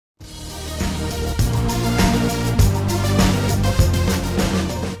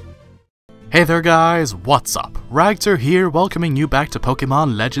Hey there guys, what's up? Ragtter here, welcoming you back to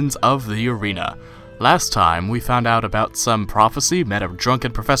Pokemon Legends of the Arena. Last time, we found out about some prophecy, met a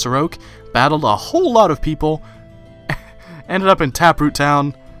drunken Professor Oak, battled a whole lot of people, ended up in Taproot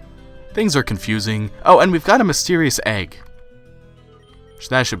Town. Things are confusing. Oh, and we've got a mysterious egg.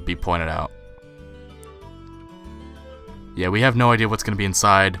 That should be pointed out. Yeah, we have no idea what's going to be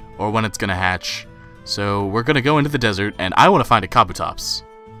inside, or when it's going to hatch. So, we're going to go into the desert, and I want to find a Kabutops.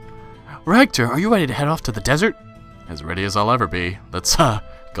 Ragtter, are you ready to head off to the desert? As ready as I'll ever be. Let's, go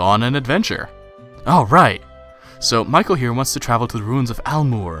on an adventure. Alright. So, Michael here wants to travel to the ruins of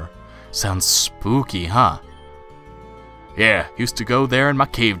Almur. Sounds spooky, huh? Yeah, used to go there in my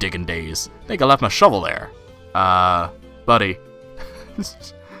cave digging days. Think I left my shovel there. Buddy.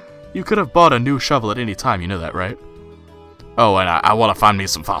 You could have bought a new shovel at any time, you know that, right? Oh, and I want to find me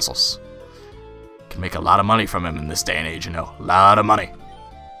some fossils. Can make a lot of money from them in this day and age, you know. A lot of money.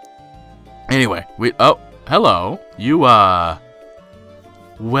 Anyway, oh, hello. You, well,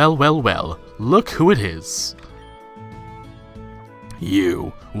 look who it is.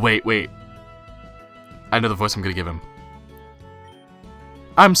 You. Wait. I know the voice I'm gonna give him.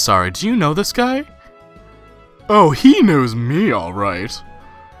 I'm sorry, do you know this guy? Oh, he knows me, alright.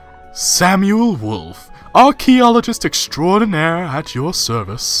 Samuel Wolf, archaeologist extraordinaire at your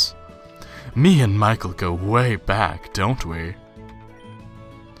service. Me and Michael go way back, don't we?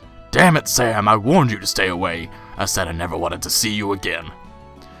 Damn it, Sam, I warned you to stay away. I said I never wanted to see you again.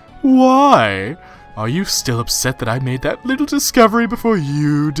 Why? Are you still upset that I made that little discovery before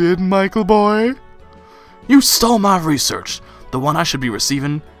you did, Michael boy? You stole my research, the one I should be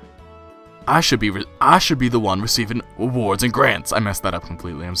receiving. I should be the one receiving awards and grants. I messed that up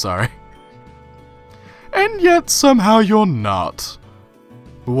completely, I'm sorry. And yet somehow you're not.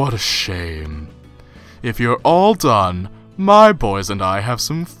 What a shame. If you're all done, my boys and I have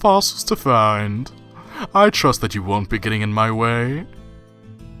some fossils to find. I trust that you won't be getting in my way.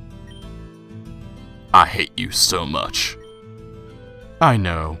 I hate you so much. I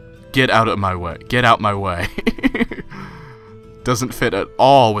know. Get out of my way. Get out my way. Doesn't fit at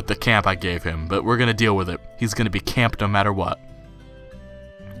all with the camp I gave him, but we're gonna deal with it. He's gonna be camped no matter what.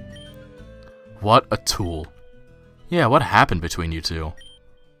 What a tool. Yeah, what happened between you two?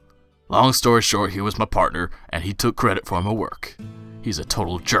 Long story short, he was my partner, and he took credit for my work. He's a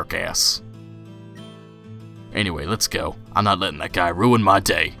total jerk-ass. Anyway, let's go. I'm not letting that guy ruin my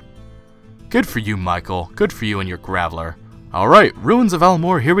day. Good for you, Michael. Good for you and your Graveler. Alright, Ruins of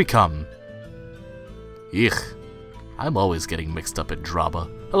Almur, here we come. Eek. I'm always getting mixed up at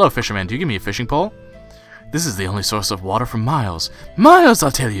Draba. Hello, fisherman. Do you give me a fishing pole? This is the only source of water for miles. Miles, I'll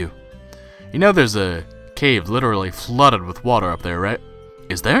tell you! You know there's a cave literally flooded with water up there, right?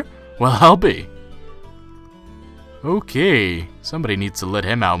 Is there? Well, I'll be. Okay, somebody needs to let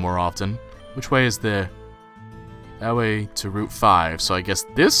him out more often. Which way is the... That way to Route 5, so I guess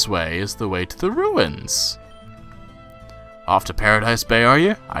this way is the way to the ruins. Off to Paradise Bay, are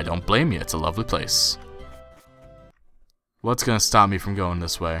you? I don't blame you, it's a lovely place. What's gonna stop me from going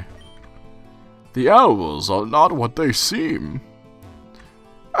this way? The owls are not what they seem.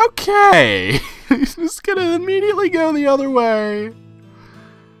 Okay, just gonna immediately go the other way.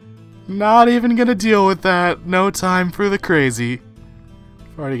 Not even gonna deal with that. No time for the crazy.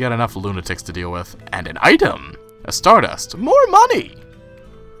 I've already got enough lunatics to deal with. And an item! A Stardust. More money!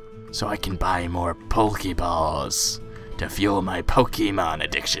 So I can buy more Pokeballs to fuel my Pokemon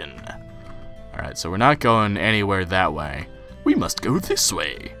addiction. Alright, so we're not going anywhere that way. We must go this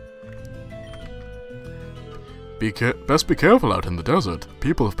way. Best be careful out in the desert.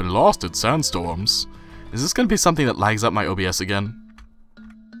 People have been lost in sandstorms. Is this gonna be something that lags up my OBS again?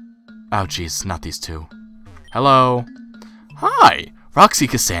 Oh jeez, not these two. Hello. Hi, Roxy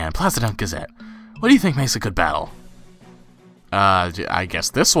Kassan, Plazadunk Gazette. What do you think makes a good battle? I guess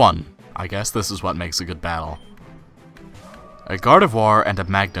this one. I guess this is what makes a good battle. A Gardevoir and a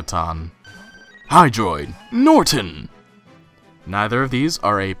Magneton. Hydroid, Norton. Neither of these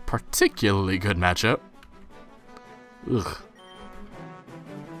are a particularly good matchup. Ugh.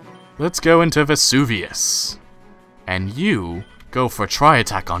 Let's go into Vesuvius. And you... go for a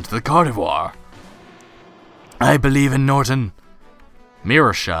Tri-Attack onto the Gardevoir. I believe in Norton.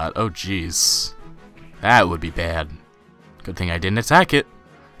 Mirror Shot, oh jeez. That would be bad. Good thing I didn't attack it.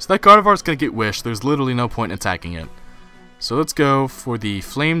 So that Gardevoir's gonna get Wish, there's literally no point in attacking it. So let's go for the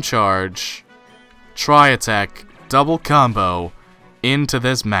Flame Charge, Tri-Attack, double combo, into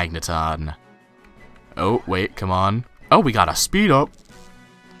this Magneton. Oh, wait, come on. Oh, we got a Speed Up.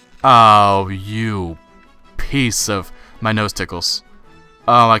 Oh, you piece of... My nose tickles.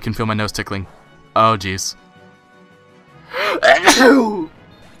 Oh, I can feel my nose tickling. Oh, jeez.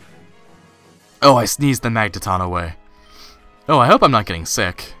 Oh, I sneezed the Magneton away. Oh, I hope I'm not getting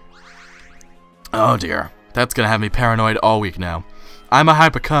sick. Oh dear, that's gonna have me paranoid all week now. I'm a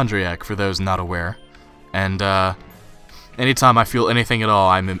hypochondriac, for those not aware. And, anytime I feel anything at all,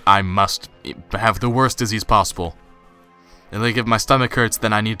 I must have the worst disease possible. And like, if my stomach hurts,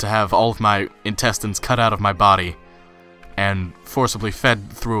 then I need to have all of my intestines cut out of my body and forcibly fed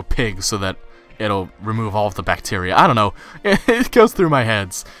through a pig so that it'll remove all of the bacteria. I don't know. It goes through my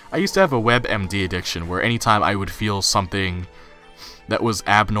heads. I used to have a WebMD addiction where anytime I would feel something that was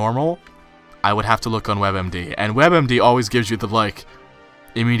abnormal, I would have to look on WebMD. And WebMD always gives you the, like,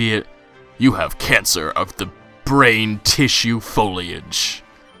 immediate, you have cancer of the brain tissue foliage.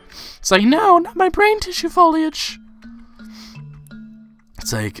 It's like, no, not my brain tissue foliage.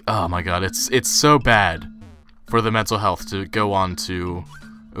 It's like, oh my god, it's so bad for the mental health to go on to...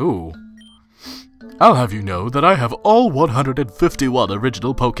 Ooh. I'll have you know that I have all 151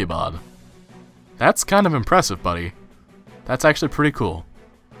 original Pokémon. That's kind of impressive, buddy. That's actually pretty cool.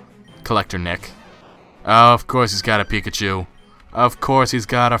 Collector Nick. Oh, of course he's got a Pikachu. Of course he's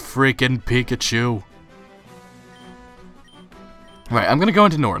got a freaking Pikachu. Right, I'm gonna go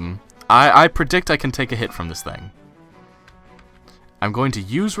into Norton. I predict I can take a hit from this thing. I'm going to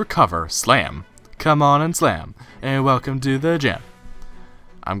use Recover, Slam. Come on and slam, and welcome to the gym.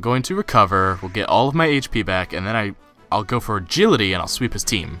 I'm going to Recover, we'll get all of my HP back, and then I'll go for Agility and I'll sweep his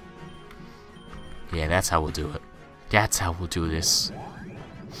team. Yeah, that's how we'll do it. That's how we'll do this.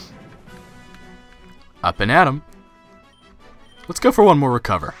 Up and at him. Let's go for one more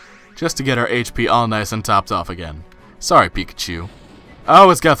Recover, just to get our HP all nice and topped off again. Sorry, Pikachu.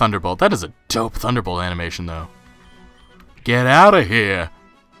 Oh, it's got Thunderbolt. That is a dope Thunderbolt animation, though. Get out of here!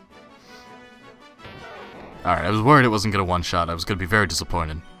 Alright, I was worried it wasn't going to one-shot. I was going to be very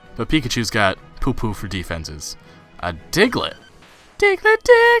disappointed. But Pikachu's got poo-poo for defenses. A Diglett. Diglett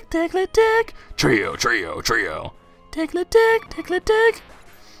dig, Diglett dig. Trio, trio, trio. Diglett dig, Diglett dig.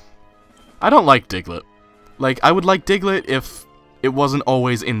 I don't like Diglett. Like, I would like Diglett if it wasn't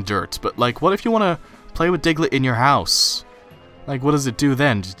always in dirt. But, like, what if you want to play with Diglett in your house? Like, what does it do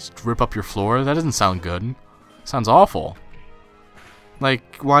then? Just rip up your floor? That doesn't sound good. Sounds awful.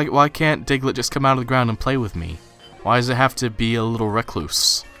 Like, why can't Diglett just come out of the ground and play with me? Why does it have to be a little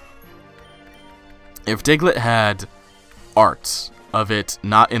recluse? If Diglett had art of it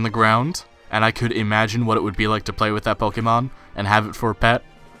not in the ground, and I could imagine what it would be like to play with that Pokemon, and have it for a pet,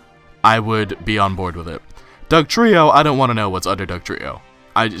 I would be on board with it. Dugtrio, I don't want to know what's under Dugtrio.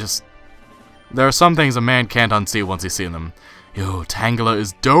 There are some things a man can't unsee once he's seen them. Yo, Tangela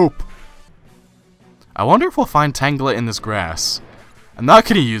is dope! I wonder if we'll find Tangela in this grass. I'm not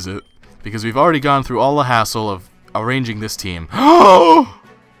going to use it, because we've already gone through all the hassle of arranging this team.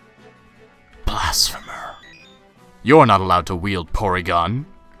 Blasphemer. You're not allowed to wield Porygon.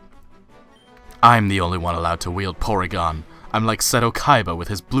 I'm the only one allowed to wield Porygon. I'm like Seto Kaiba with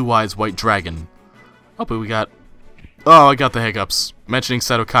his blue eyes white dragon. Oh, but we got... Oh, I got the hiccups. Mentioning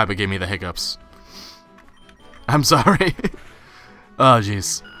Seto Kaiba gave me the hiccups. I'm sorry. Oh,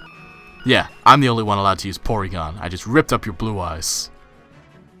 jeez. Yeah, I'm the only one allowed to use Porygon. I just ripped up your blue eyes.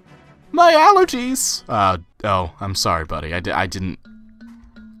 My allergies! Oh, I'm sorry, buddy. I didn't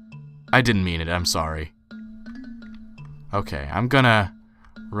mean it. I'm sorry. Okay, I'm gonna...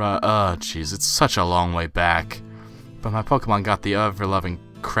 jeez, it's such a long way back. But my Pokemon got the ever-loving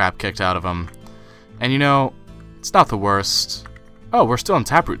crap kicked out of them. And you know, it's not the worst. Oh, we're still in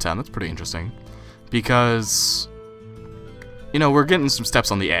Taproot Town. That's pretty interesting. Because... you know, we're getting some steps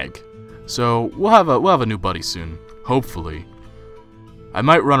on the egg. So, we'll have a new buddy soon. Hopefully. I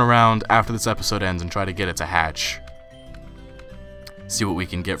might run around after this episode ends and try to get it to hatch. See what we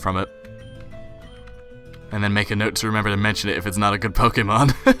can get from it. And then make a note to remember to mention it if it's not a good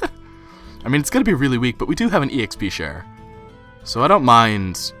Pokemon. I mean, it's gonna be really weak, but we do have an EXP share. So I don't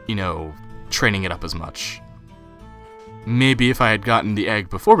mind, you know, training it up as much. Maybe if I had gotten the egg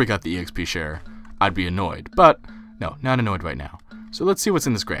before we got the EXP share, I'd be annoyed. But, no, not annoyed right now. So let's see what's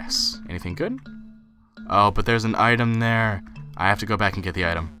in this grass. Anything good? Oh, but there's an item there. I have to go back and get the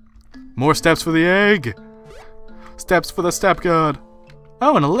item. More steps for the egg! Steps for the step god!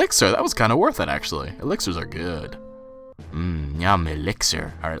 Oh, an elixir! That was kind of worth it, actually. Elixirs are good. Yum,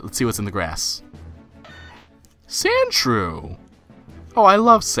 elixir. Alright, let's see what's in the grass. Sandshrew! Oh, I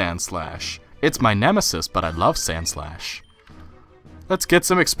love Sandslash. It's my nemesis, but I love Sandslash. Let's get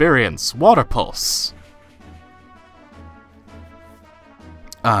some experience. Water Pulse.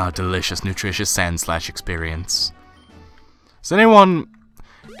 Ah, delicious, nutritious Sandslash experience.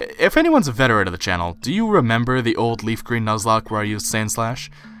 If anyone's a veteran of the channel, do you remember the old Leaf Green Nuzlocke where I used Sandslash?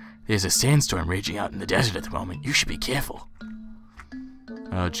 There's a sandstorm raging out in the desert at the moment. You should be careful.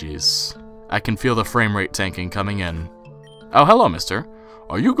 Oh, jeez. I can feel the frame rate tanking coming in. Oh, hello, mister.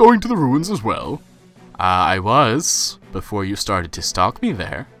 Are you going to the ruins as well? I was, before you started to stalk me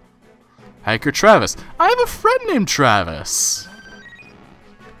there. Hiker Travis. I have a friend named Travis.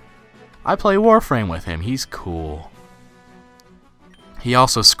 I play Warframe with him. He's cool. He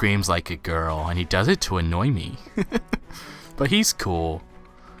also screams like a girl, and he does it to annoy me. But he's cool.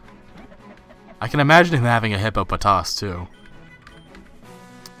 I can imagine him having a hippopotas, too.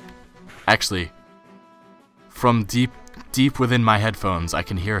 Actually, from deep within my headphones, I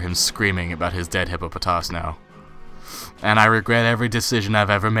can hear him screaming about his dead hippopotas now. And I regret every decision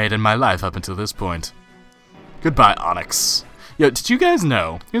I've ever made in my life up until this point. Goodbye, Onyx. Yo, did you guys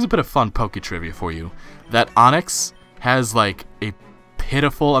know, here's a bit of fun Poke trivia for you, that Onyx has, like, a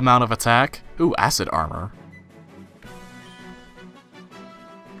pitiful amount of attack? Ooh, acid armor.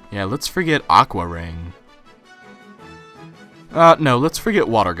 Yeah, let's forget Aqua Ring. No, let's forget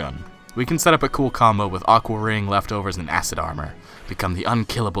Water Gun. We can set up a cool combo with Aqua Ring, Leftovers, and Acid Armor. Become the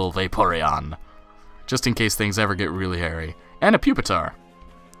unkillable Vaporeon. Just in case things ever get really hairy. And a Pupitar.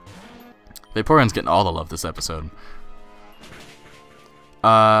 Vaporeon's getting all the love this episode.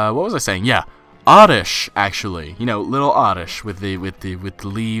 What was I saying? Yeah, Oddish, actually. You know, little Oddish with the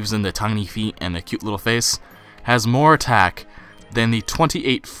leaves and the tiny feet and the cute little face has more attack than the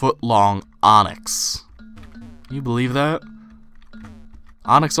 28-foot-long Onyx. Can you believe that?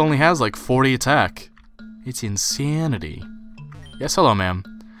 Onyx only has like 40 attack. It's insanity. Yes, hello, ma'am.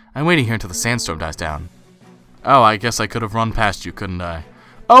 I'm waiting here until the sandstorm dies down. Oh, I guess I could have run past you, couldn't I?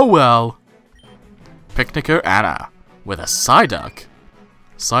 Oh well. Picnicker Anna with a Psyduck.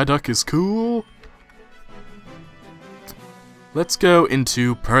 Psyduck is cool. Let's go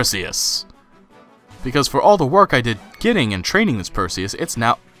into Perseus. Because for all the work I did getting and training this Perseus, it's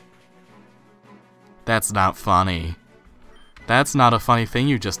now... That's not funny. That's not a funny thing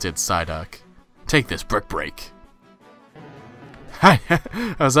you just did, Psyduck. Take this, Brick Break. I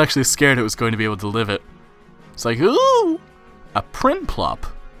was actually scared it was going to be able to live it. It's like, ooh! A Prinplup.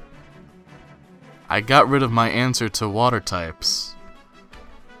 I got rid of my answer to water types.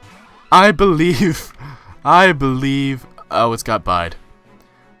 I believe... Oh, it's got Bide.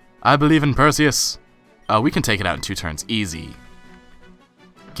 I believe in Perseus. We can take it out in 2 turns. Easy.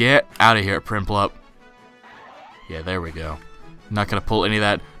 Get out of here, Prinplup. Yeah, there we go. Not gonna pull any of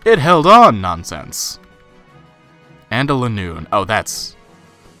that "it held on" nonsense. And a Lanoon. Oh, this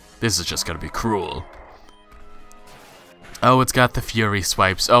is just gonna be cruel. Oh, it's got the Fury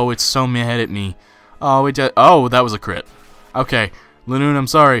Swipes. Oh, it's so mad at me. Oh, oh, that was a crit. Okay, Lanoon, I'm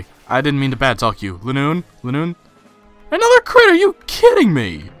sorry. I didn't mean to bad talk you. Lanoon? Another crit? Are you kidding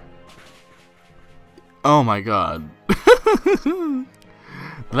me? Oh my god.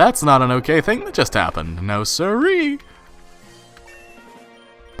 That's not an okay thing that just happened. No siree.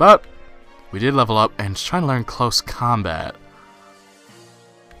 But we did level up and trying to learn close combat.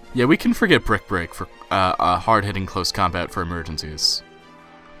 Yeah, we can forget Brick Break for hard-hitting close combat for emergencies.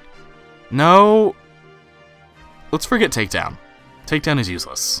 No. Let's forget Takedown. Takedown is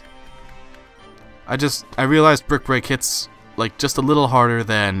useless. I realized Brick Break hits like just a little harder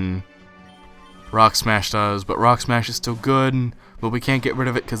than Rock Smash does, but Rock Smash is still good, but we can't get rid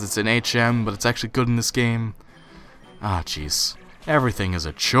of it because it's an HM, but it's actually good in this game. Ah, jeez. Everything is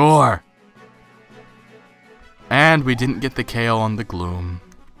a chore. And we didn't get the KO on the Gloom.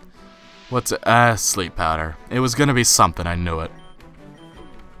 What's it? Sleep Powder. It was gonna be something, I knew it.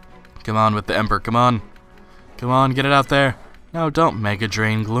 Come on with the Emperor, come on. Come on, get it out there. No, don't Mega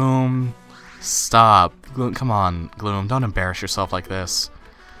Drain Gloom. Stop. Gloom, come on, Gloom, don't embarrass yourself like this.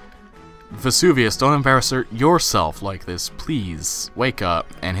 Vesuvius, don't embarrass yourself like this, please. Wake up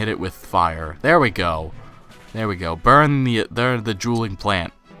and hit it with fire. There we go. There we go. Burn the drooling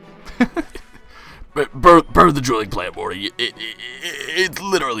plant. burn the drooling plant, Morty. It's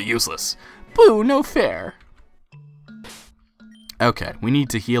literally useless. Boo, no fair. Okay, we need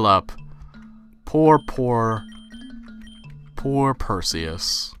to heal up poor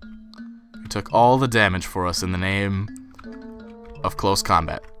Perseus. He took all the damage for us in the name of close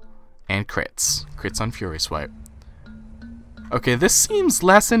combat. And crits. Crits on Fury Swipe. Okay, this seems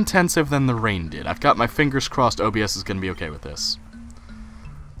less intensive than the rain did. I've got my fingers crossed OBS is going to be okay with this.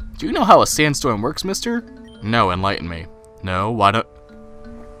 Do you know how a sandstorm works, mister? No, enlighten me. No, why don't...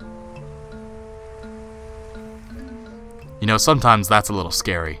 You know, sometimes that's a little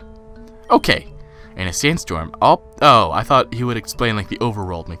scary. Okay, in a sandstorm, oh, I thought he would explain like the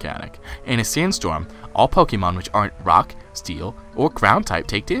overworld mechanic. In a sandstorm, all Pokemon which aren't rock, steel, or ground type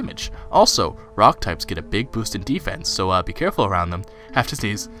take damage. Also, rock types get a big boost in defense, so be careful around them. Have to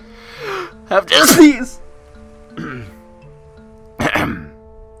sneeze. Have to sneeze!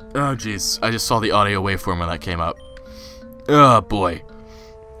 Oh, jeez. I just saw the audio waveform when that came up. Oh, boy.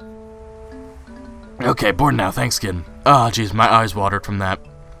 Okay, bored now. Thanks, kid. Oh, jeez. My eyes watered from that.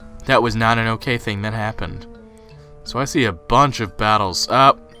 That was not an okay thing that happened. So I see a bunch of battles.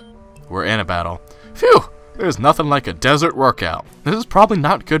 We're in a battle. Phew! There's nothing like a desert workout. This is probably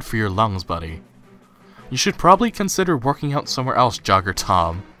not good for your lungs, buddy. You should probably consider working out somewhere else, Jogger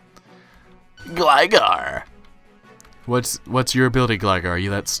Tom. Gligar! What's your ability, Gligar? Are you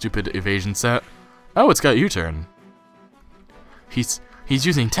that stupid evasion set? Oh, it's got U-turn. He's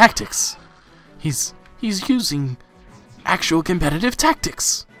using tactics. He's using actual competitive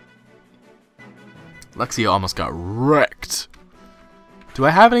tactics. Luxio almost got wrecked. Do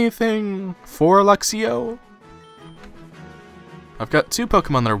I have anything for Luxio? I've got 2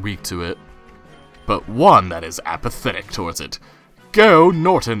 Pokemon that are weak to it, but 1 that is apathetic towards it. Go,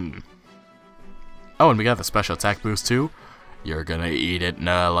 Norton! Oh, and we got the special attack boost too. You're gonna eat it,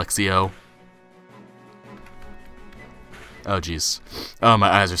 Luxio. Oh, jeez. Oh, my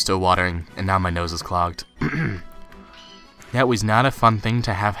eyes are still watering, and now my nose is clogged. That was not a fun thing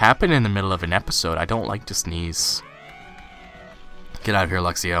to have happen in the middle of an episode. I don't like to sneeze. Get out of here,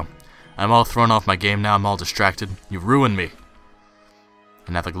 Luxio. I'm all thrown off my game now. I'm all distracted. You ruined me.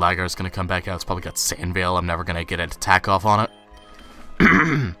 And now the Gligar's gonna come back out. It's probably got Sandveil. I'm never gonna get an attack off on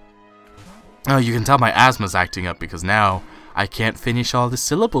it. Oh, you can tell my asthma's acting up because now I can't finish all the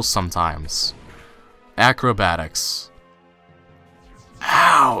syllables sometimes. Acrobatics.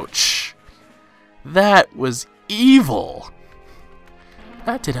 Ouch! That was evil!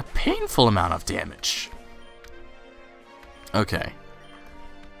 That did a painful amount of damage. Okay.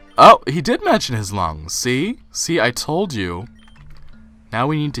 Oh, he did mention his lungs. See? See, I told you. Now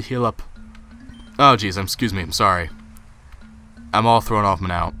we need to heal up. Oh, jeez, excuse me, I'm sorry. I'm all thrown off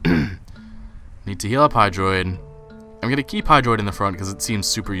now. Need to heal up Hydroid. I'm gonna keep Hydroid in the front because it seems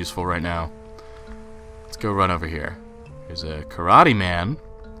super useful right now. Let's go run over here. There's a Karate Man.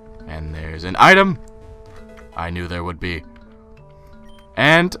 And there's an item. I knew there would be.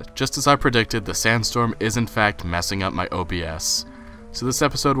 And, just as I predicted, the sandstorm is in fact messing up my OBS. So this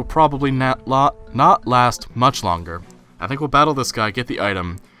episode will probably not last much longer. I think we'll battle this guy, get the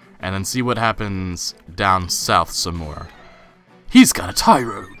item, and then see what happens down south some more. He's got a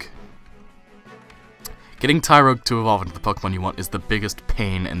Tyrogue! Getting Tyrogue to evolve into the Pokemon you want is the biggest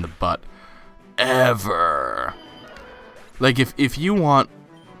pain in the butt ever. Like, if you want...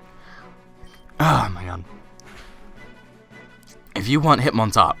 Oh my god. If you want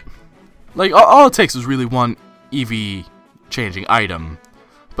Hitmontop, like, all it takes is really one EV changing item.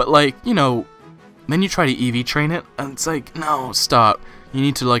 But, like, you know, then you try to EV train it, and it's like, no, stop. You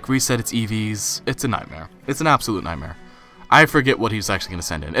need to, like, reset its EVs. It's a nightmare. It's an absolute nightmare. I forget what he's actually going to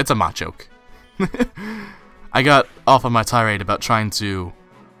send in. It's a Machoke. I got off on my tirade about trying to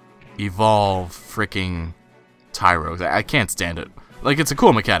evolve freaking Tyrogues. I can't stand it. Like, it's a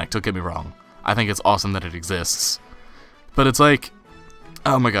cool mechanic, don't get me wrong. I think it's awesome that it exists. But it's like,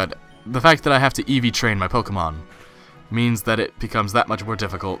 oh my god, the fact that I have to EV train my Pokemon means that it becomes that much more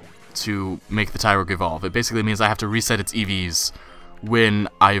difficult to make the Tyrogue evolve. It basically means I have to reset its EVs when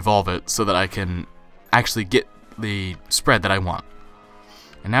I evolve it so that I can actually get the spread that I want.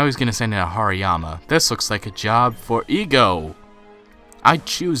 And now he's going to send in a Hariyama. This looks like a job for ego. I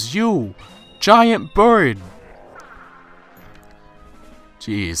choose you, giant bird.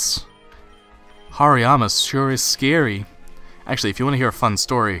 Jeez. Hariyama sure is scary. Actually, if you want to hear a fun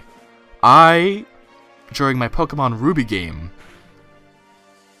story, during my Pokemon Ruby game,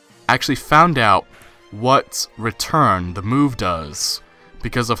 actually found out what Return, the move, does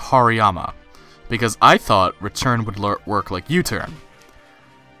because of Hariyama. Because I thought Return would work like U-turn.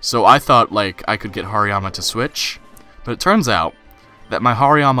 So I thought, like, I could get Hariyama to switch. But it turns out that my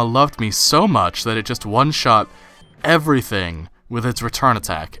Hariyama loved me so much that it just one-shot everything with its return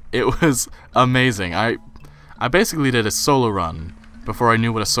attack. It was amazing. I basically did a solo run before I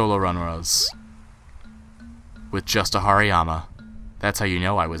knew what a solo run was. With just a Hariyama. That's how you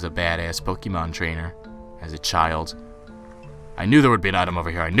know I was a badass Pokemon trainer as a child. I knew there would be an item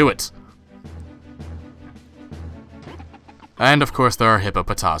over here. I knew it! And of course there are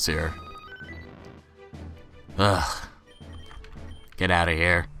Hippopotas here. Ugh. Get out of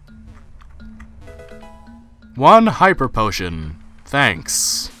here. 1 Hyper Potion.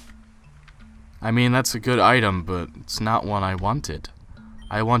 Thanks. I mean, that's a good item, but it's not one I wanted.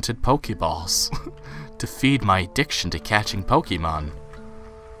 I wanted Pokeballs to feed my addiction to catching Pokemon.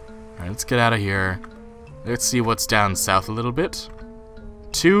 Alright, let's get out of here. Let's see what's down south a little bit.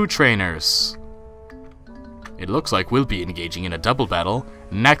 2 trainers. It looks like we'll be engaging in a double battle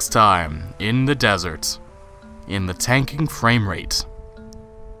next time in the desert. In the tanking frame rate.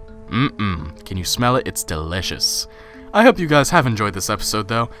 Can you smell it? It's delicious. I hope you guys have enjoyed this episode,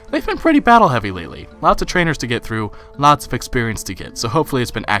 though. They've been pretty battle-heavy lately. Lots of trainers to get through, lots of experience to get, so hopefully it's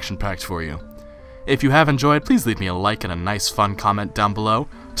been action-packed for you. If you have enjoyed, please leave me a like and a nice fun comment down below,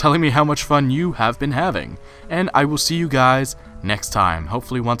 telling me how much fun you have been having. And I will see you guys next time,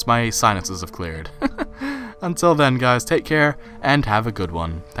 hopefully once my sinuses have cleared. Until then, guys, take care, and have a good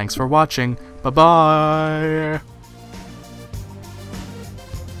one. Thanks for watching. Bye-bye!